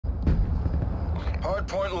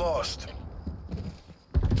Hardpoint lost.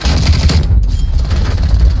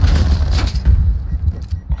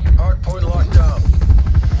 Hardpoint locked down.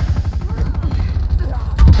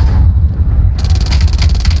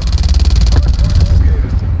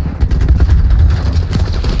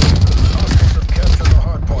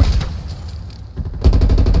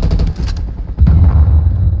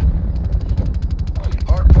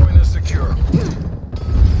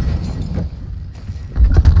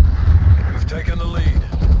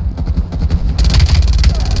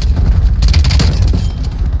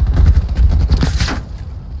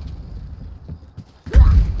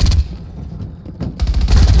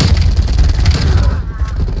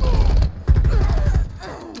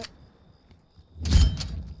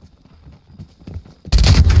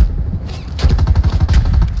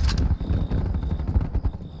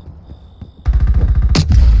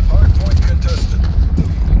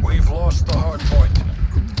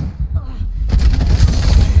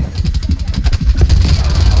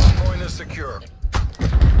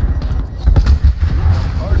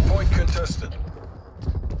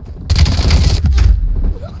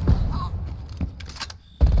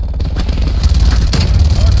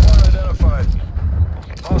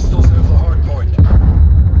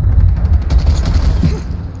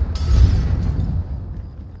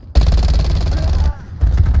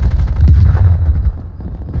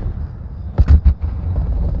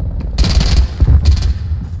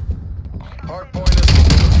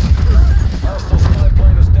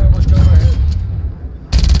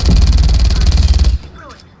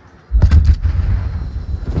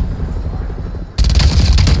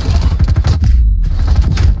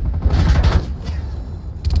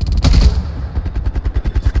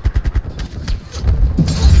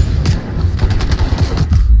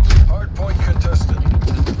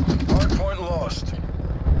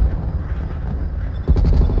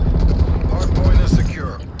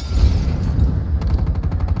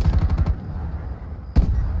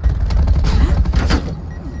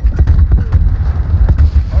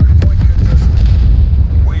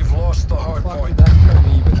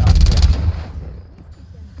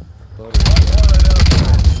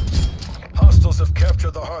 Hostiles have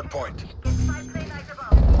captured the hardpoint.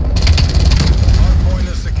 Hardpoint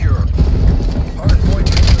is secure. Hardpoint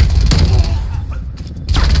is...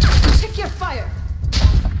 Check your fire!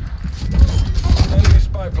 Enemy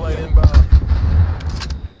spy plane inbound.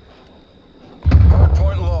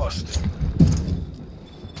 Hardpoint lost.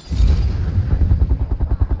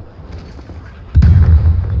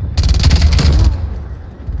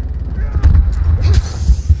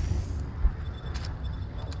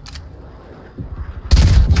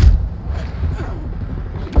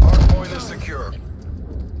 Hardpoint is secure.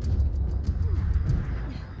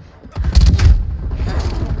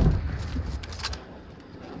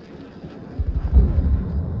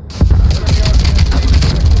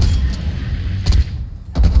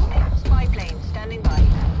 Spy plane standing by.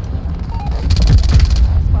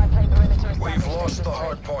 Spy plane perimeter established. We've lost the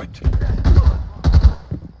hardpoint.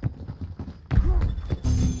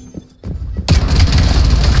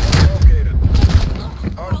 Located.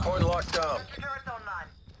 Hardpoint locked down.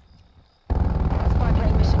 Spy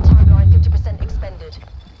plane mission timeline 50% expended.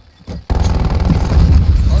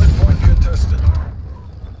 Hardpoint contested.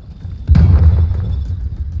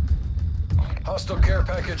 Hostile care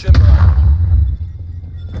package inbound.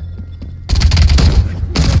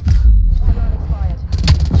 Timeline expired.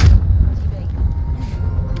 TV.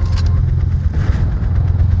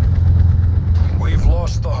 We've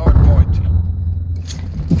lost the hardpoint.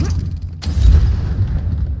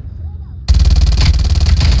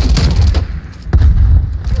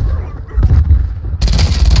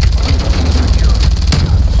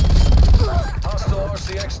 Hostile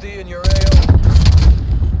RCXD in your AO.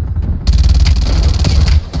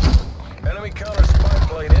 Enemy counter spy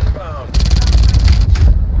plane inbound.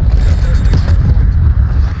 Contesting hardpoint.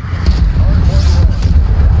 Hardpoint lost.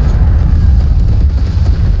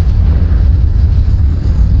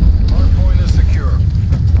 Hardpoint is secure.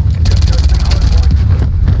 Contesting hardpoint.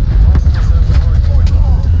 Hostiles have the hardpoint.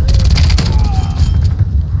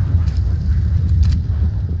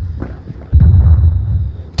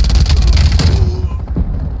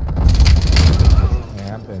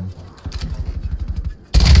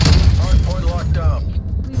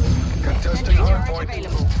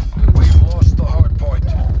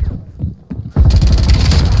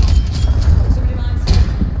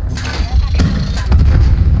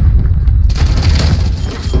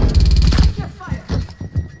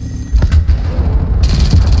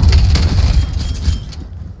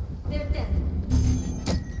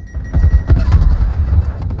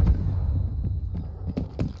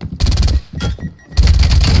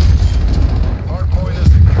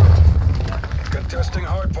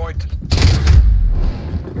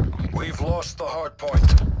 We've lost the hard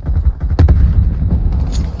point.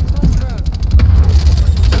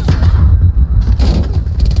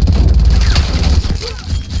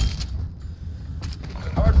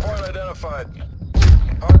 Hard point identified.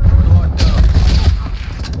 Hard point locked down.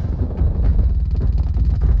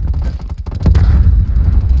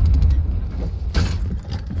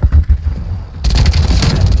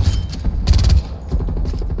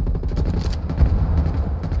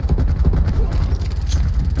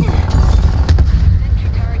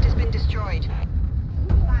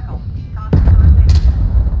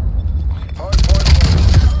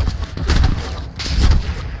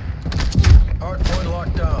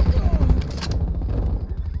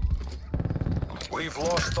 We've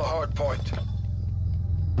lost the hard point.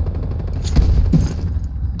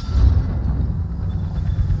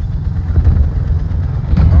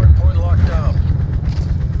 Hard point locked down.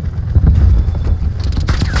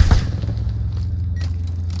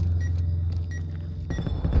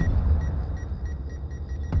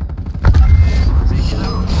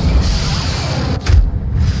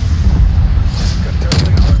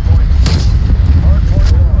 Contesting hard point. Hard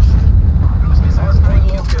point lost. Hard point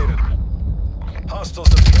located. Hostiles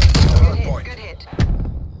have captured the hard point. Good hit.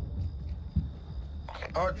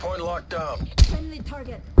 Hard point locked down. Friendly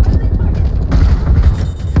target. Friendly target.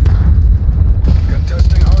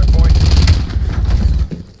 Contesting hard point.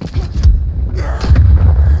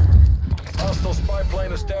 Hostile spy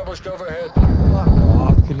plane established overhead. Fuck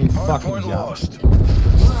off, can you Hard fucking point jump? lost.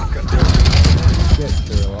 Contesting Shit,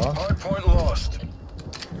 Gorilla. hard point lost.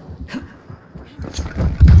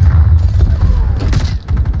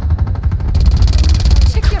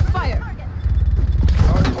 Check your fire.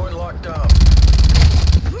 Hard point locked down.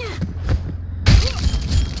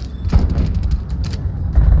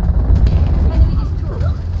 Enemy destroyed.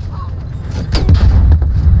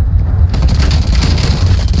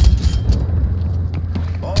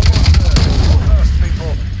 Almost there. Go fast,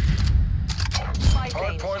 people. Spy Hard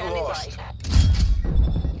plane point standing lost.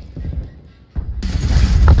 by.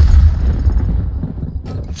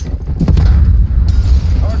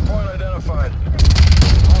 Hard point identified.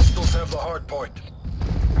 Hostiles have the hard point.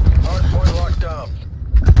 Hard point locked down.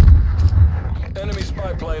 Enemy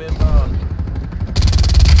spy plane inbound.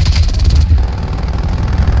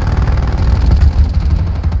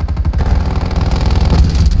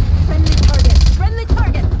 Friendly target. Friendly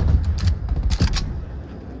target.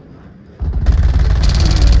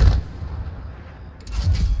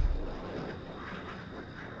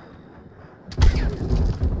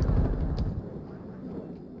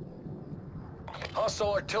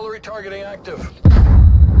 Hostile artillery targeting active.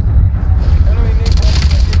 Enemy napalm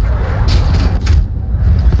detected cover.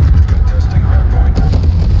 Contesting hardpoint.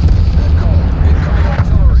 Call. Incoming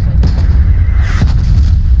artillery.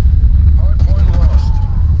 Hardpoint lost.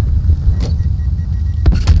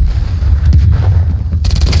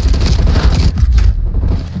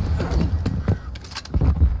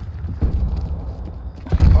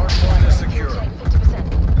 Hardpoint is secure. Take 50%.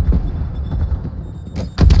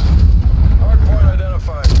 Hardpoint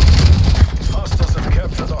identified. Hostiles have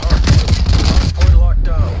captured the hardpoint. Hardpoint locked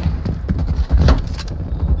down.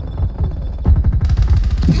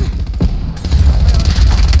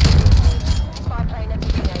 Spy plane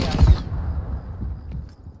exiting AO.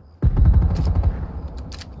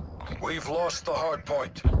 We've lost the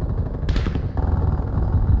hardpoint.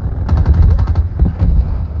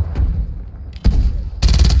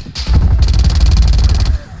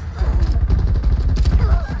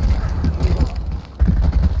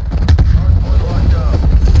 Hardpoint locked down.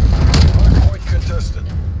 Hardpoint contested.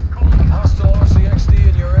 Hostile RCXD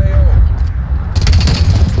in your AO.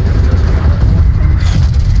 Contesting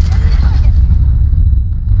hardpoint.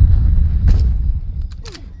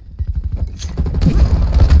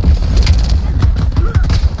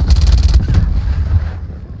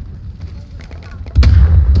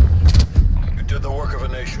 You did the work of a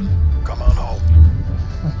nation. Come on home.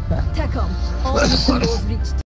 TACOM. All mission goals reached.